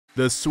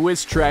The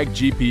Swisstrack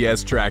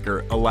GPS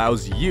Tracker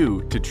allows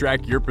you to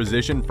track your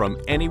position from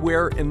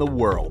anywhere in the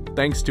world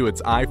thanks to its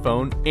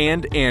iPhone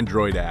and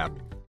Android app.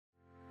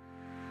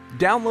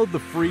 Download the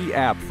free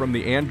app from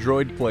the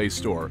Android Play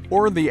Store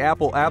or the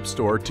Apple App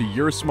Store to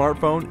your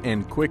smartphone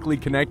and quickly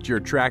connect your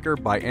tracker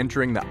by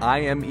entering the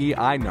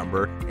IMEI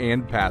number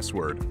and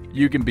password.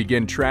 You can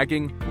begin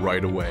tracking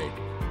right away.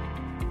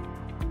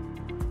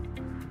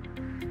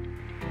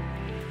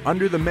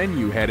 Under the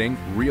menu heading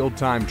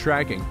Real-Time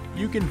Tracking,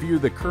 you can view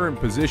the current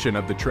position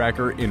of the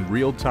tracker in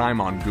real time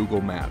on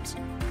Google Maps.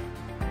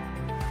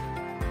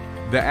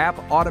 The app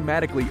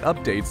automatically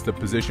updates the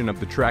position of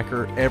the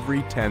tracker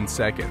every 10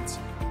 seconds.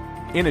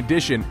 In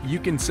addition, you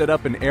can set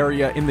up an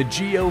area in the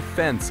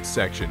Geo-Fence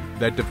section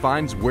that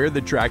defines where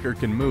the tracker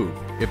can move.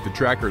 If the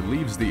tracker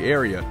leaves the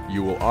area,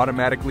 you will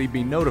automatically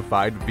be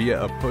notified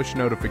via a push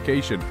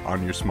notification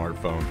on your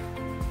smartphone.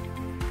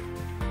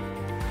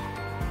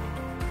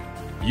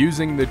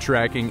 Using the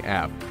tracking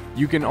app,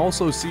 you can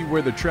also see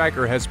where the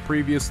tracker has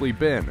previously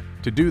been.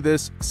 To do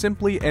this,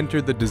 simply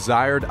enter the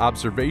desired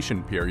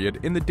observation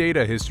period in the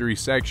data history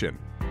section.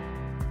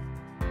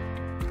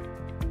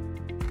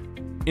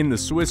 In the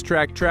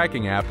Swisstrack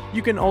Tracking app,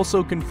 you can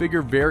also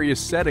configure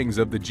various settings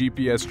of the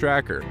GPS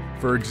tracker.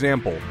 For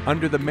example,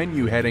 under the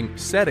menu heading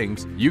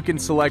Settings, you can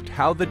select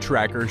how the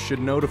tracker should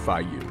notify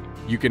you.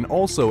 You can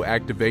also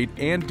activate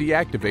and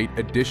deactivate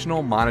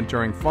additional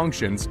monitoring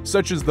functions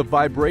such as the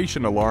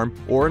vibration alarm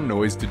or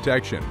noise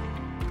detection.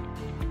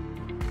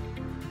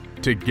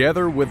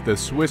 Together with the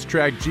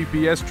Swisstrack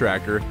GPS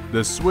Tracker, the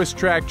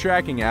Swisstrack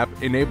Tracking app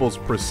enables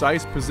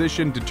precise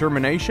position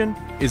determination,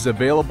 is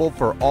available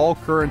for all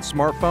current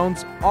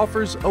smartphones,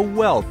 offers a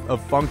wealth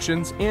of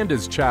functions, and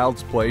is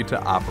child's play to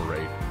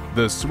operate.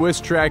 The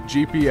Swisstrack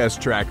GPS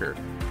Tracker,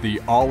 the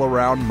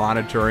all-around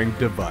monitoring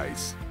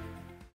device.